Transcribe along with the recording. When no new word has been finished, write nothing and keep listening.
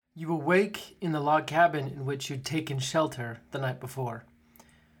You awake in the log cabin in which you'd taken shelter the night before.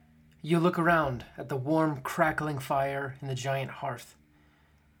 You look around at the warm, crackling fire in the giant hearth.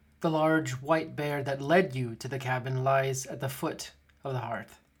 The large white bear that led you to the cabin lies at the foot of the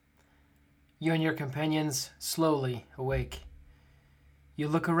hearth. You and your companions slowly awake. You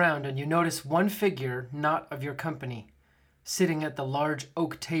look around and you notice one figure not of your company, sitting at the large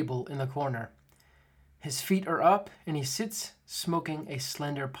oak table in the corner. His feet are up and he sits smoking a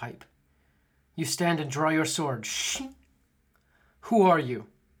slender pipe. You stand and draw your sword. Shh! Who are you?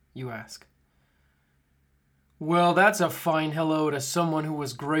 You ask. Well, that's a fine hello to someone who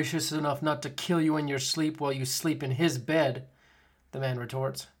was gracious enough not to kill you in your sleep while you sleep in his bed, the man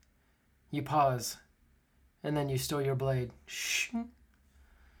retorts. You pause, and then you stow your blade. Shh!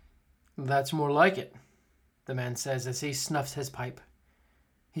 That's more like it, the man says as he snuffs his pipe.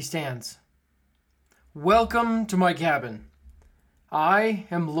 He stands. Welcome to my cabin. I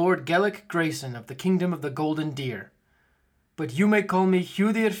am Lord Gellick Grayson of the Kingdom of the Golden Deer, but you may call me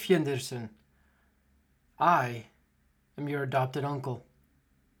Hudir Fjenderson. I am your adopted uncle.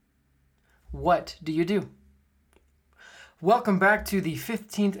 What do you do? Welcome back to the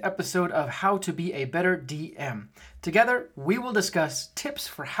 15th episode of How to Be a Better DM. Together, we will discuss tips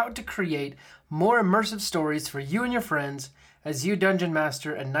for how to create more immersive stories for you and your friends as you dungeon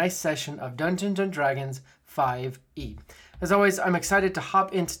master a nice session of Dungeons & Dragons 5e. As always, I'm excited to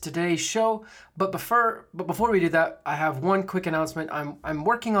hop into today's show, but before we do that, I have one quick announcement. I'm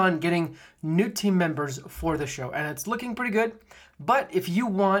working on getting new team members for the show, and it's looking pretty good. But if you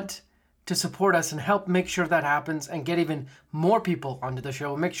want to support us and help make sure that happens and get even more people onto the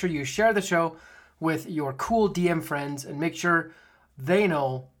show, make sure you share the show with your cool DM friends and make sure they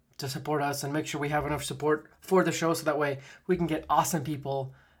know to support us and make sure we have enough support for the show so that way we can get awesome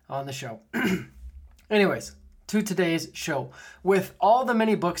people on the show. Anyways, to today's show. With all the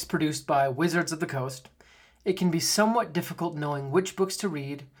many books produced by Wizards of the Coast, it can be somewhat difficult knowing which books to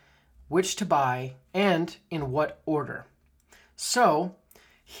read, which to buy, and in what order. So,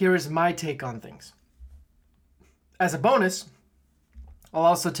 here is my take on things. As a bonus, I'll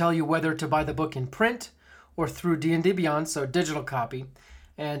also tell you whether to buy the book in print or through D&D Beyond, so digital copy.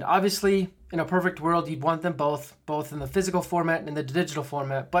 And obviously, in a perfect world, you'd want them both in the physical format and in the digital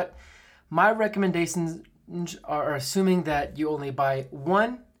format. But my recommendations are assuming that you only buy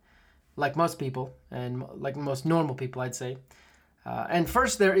one, like most people, and like most normal people, I'd say. And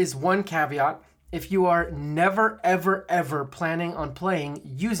first, there is one caveat. If you are never, ever, ever planning on playing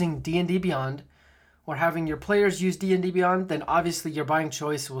using D&D Beyond or having your players use D&D Beyond, then obviously your buying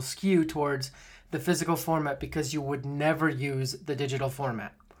choice will skew towards the physical format because you would never use the digital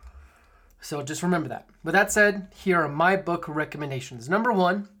format. So just remember that. With that said, here are my book recommendations. Number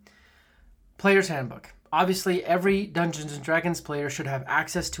 1, Player's Handbook. Obviously, every Dungeons & Dragons player should have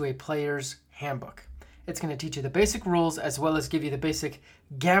access to a Player's Handbook. It's going to teach you the basic rules as well as give you the basic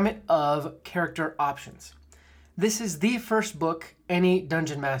gamut of character options. This is the first book any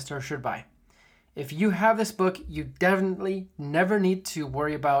dungeon master should buy. If you have this book, you definitely never need to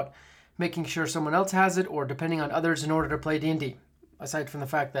worry about making sure someone else has it or depending on others in order to play D&D, aside from the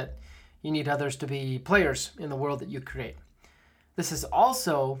fact that you need others to be players in the world that you create. This is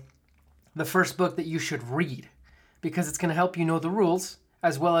also the first book that you should read because it's going to help you know the rules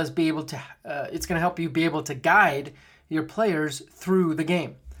as well as be able to, it's going to help you be able to guide your players through the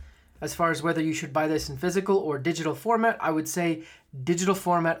game. As far as whether you should buy this in physical or digital format, I would say digital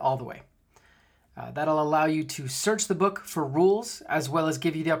format all the way. That'll allow you to search the book for rules as well as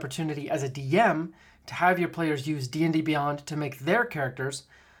give you the opportunity as a DM to have your players use D&D Beyond to make their characters,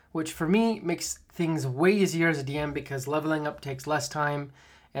 which for me makes things way easier as a DM because leveling up takes less time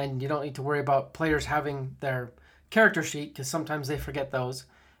and you don't need to worry about players having their character sheet because sometimes they forget those.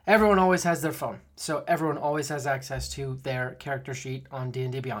 Everyone always has their phone, so everyone always has access to their character sheet on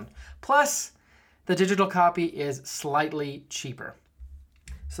D&D Beyond. Plus, the digital copy is slightly cheaper.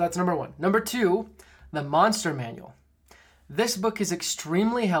 So that's number 1. Number 2, the Monster Manual. This book is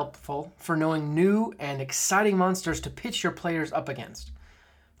extremely helpful for knowing new and exciting monsters to pitch your players up against.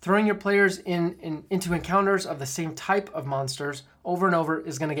 Throwing your players into encounters of the same type of monsters over and over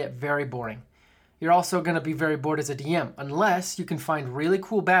is going to get very boring. You're also going to be very bored as a DM unless you can find really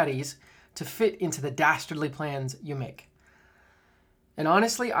cool baddies to fit into the dastardly plans you make. And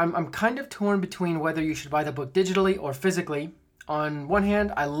honestly, I'm kind of torn between whether you should buy the book digitally or physically. On one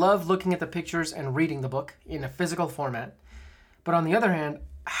hand, I love looking at the pictures and reading the book in a physical format. But on the other hand,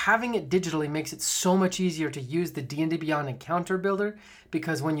 having it digitally makes it so much easier to use the D&D Beyond encounter builder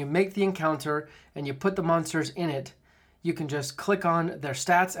because when you make the encounter and you put the monsters in it, you can just click on their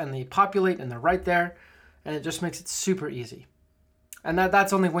stats and they populate and they're right there and it just makes it super easy. And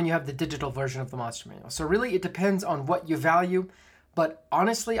that's only when you have the digital version of the Monster Manual. So really, it depends on what you value. But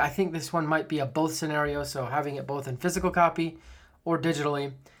honestly, I think this one might be a both scenario, so having it both in physical copy or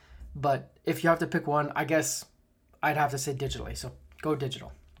digitally. But if you have to pick one, I guess I'd have to say digitally, so go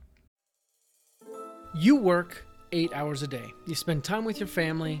digital. You work 8 hours a day. You spend time with your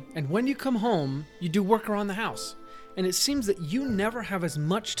family, and when you come home, you do work around the house. And it seems that you never have as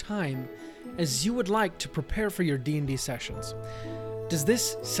much time as you would like to prepare for your D&D sessions. Does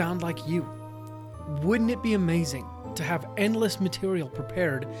this sound like you? Wouldn't it be amazing to have endless material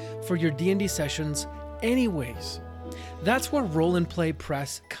prepared for your D&D sessions anyways? That's where Roll & Play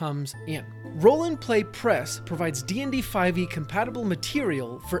Press comes in. Roll & Play Press provides D&D 5e compatible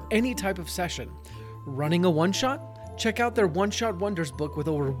material for any type of session. Running a one-shot? Check out their One-Shot Wonders book with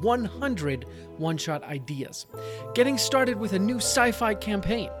over 100 one-shot ideas. Getting started with a new sci-fi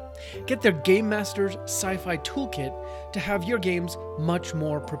campaign? Get their Game Master's Sci-Fi Toolkit to have your games much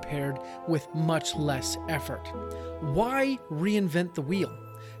more prepared with much less effort. Why reinvent the wheel?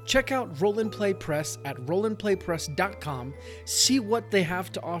 Check out Roll & Play Press at rollandplaypress.com, see what they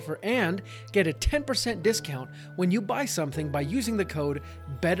have to offer, and get a 10% discount when you buy something by using the code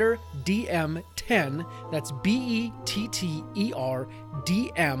BETTERDM10, that's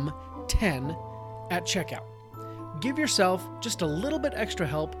BETTERDM10 at checkout. Give yourself just a little bit extra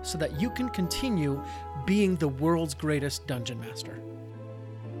help so that you can continue being the world's greatest dungeon master.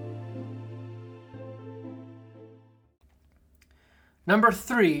 Number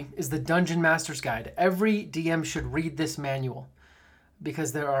 3 is the Dungeon Master's Guide. Every DM should read this manual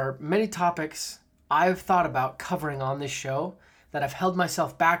because there are many topics I've thought about covering on this show that I've held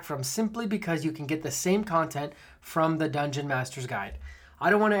myself back from simply because you can get the same content from the Dungeon Master's Guide. I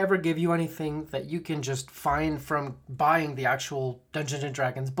don't want to ever give you anything that you can just find from buying the actual Dungeons &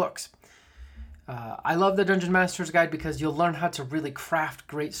 Dragons books. I love the Dungeon Master's Guide because you'll learn how to really craft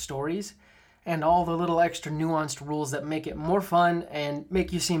great stories and all the little extra nuanced rules that make it more fun and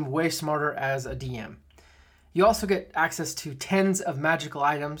make you seem way smarter as a DM. You also get access to tens of magical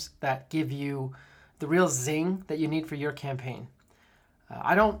items that give you the real zing that you need for your campaign.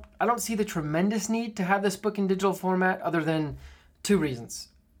 I don't see the tremendous need to have this book in digital format other than 2 reasons.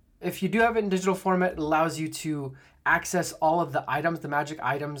 If you do have it in digital format, it allows you to access all of the items, the magic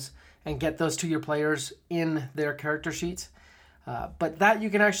items, and get those to your players in their character sheets. But that you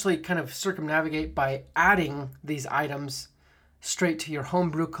can actually kind of circumnavigate by adding these items straight to your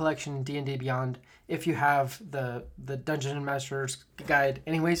homebrew collection in D&D Beyond. If you have the Dungeon Master's Guide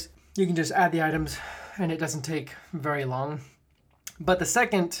anyways, you can just add the items and it doesn't take very long. But the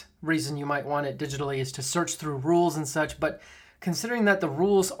second reason you might want it digitally is to search through rules and such, but considering that the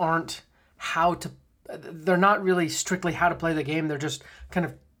rules they're not really strictly how to play the game, they're just kind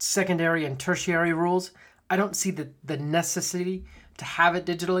of secondary and tertiary rules, I don't see the necessity to have it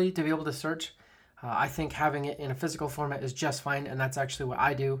digitally to be able to search. I think having it in a physical format is just fine, and that's actually what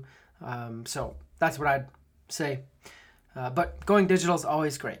I do. So that's what I'd say. But going digital is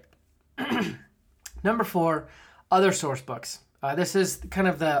always great. Number 4, other source books. This is kind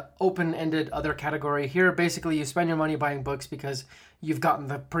of the open-ended other category. Here, basically, you spend your money buying books because you've gotten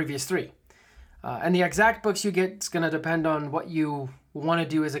the previous 3. And the exact books you get is going to depend on what you want to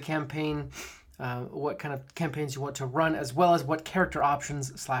do as a campaign, what kind of campaigns you want to run, as well as what character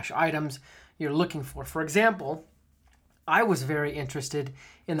options / items you're looking for. For example, I was very interested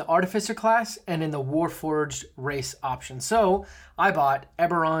in the Artificer class and in the Warforged race option. So I bought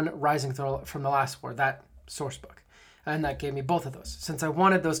Eberron Rising from the Last War, that source book. And that gave me both of those. Since I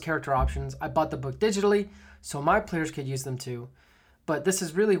wanted those character options, I bought the book digitally so my players could use them too. But this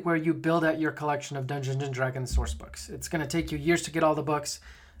is really where you build out your collection of Dungeons & Dragons source books. It's going to take you years to get all the books,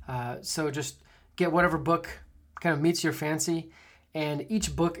 so just get whatever book kind of meets your fancy. And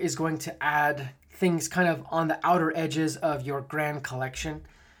each book is going to add things kind of on the outer edges of your grand collection.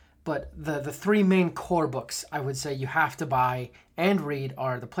 But the 3 main core books I would say you have to buy and read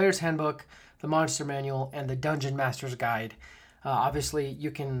are the Player's Handbook, the Monster Manual, and the Dungeon Master's Guide. Obviously,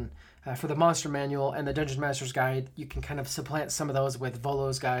 you can, for the Monster Manual and the Dungeon Master's Guide, you can kind of supplant some of those with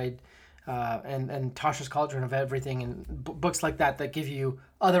Volo's Guide and Tasha's Cauldron of Everything and books like that give you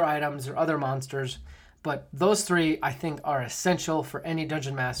other items or other monsters. But those 3, I think, are essential for any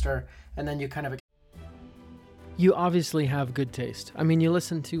Dungeon Master, and then you kind of... You obviously have good taste. I mean, you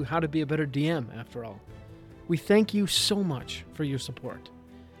listen to How to Be a Better DM, after all. We thank you so much for your support.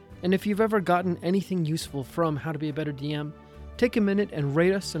 And if you've ever gotten anything useful from How to Be a Better DM, take a minute and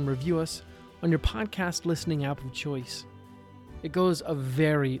rate us and review us on your podcast listening app of choice. It goes a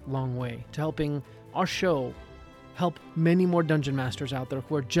very long way to helping our show help many more dungeon masters out there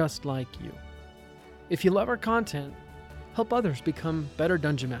who are just like you. If you love our content, help others become better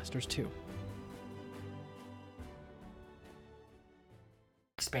dungeon masters too.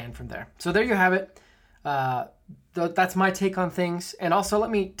 Expand from there. So there you have it. That's my take on things. And also let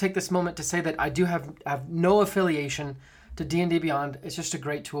me take this moment to say that I do have no affiliation to D&D Beyond. It's just a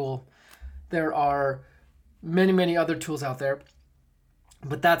great tool. There are many, many other tools out there,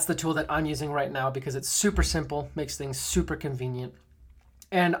 but that's the tool that I'm using right now because it's super simple, makes things super convenient.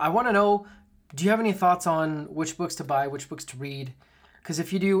 And I want to know, do you have any thoughts on which books to buy, which books to read? Because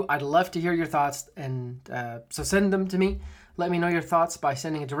if you do, I'd love to hear your thoughts. And so send them to me. Let me know your thoughts by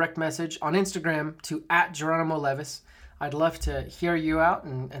sending a direct message on Instagram to @GeronimoLevis. I'd love to hear you out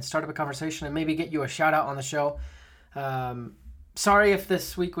and start up a conversation and maybe get you a shout out on the show. Sorry if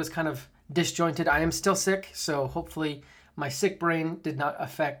this week was kind of disjointed. I am still sick, so hopefully my sick brain did not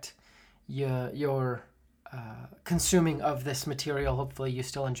affect your consuming of this material. Hopefully you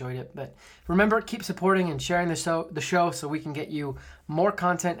still enjoyed it. But remember, keep supporting and sharing the show so we can get you more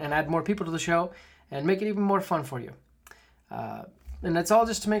content and add more people to the show and make it even more fun for you. And that's all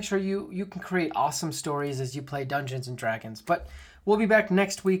just to make sure you can create awesome stories as you play Dungeons and Dragons. But we'll be back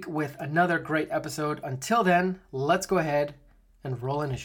next week with another great episode. Until then, let's go ahead and roll initiative.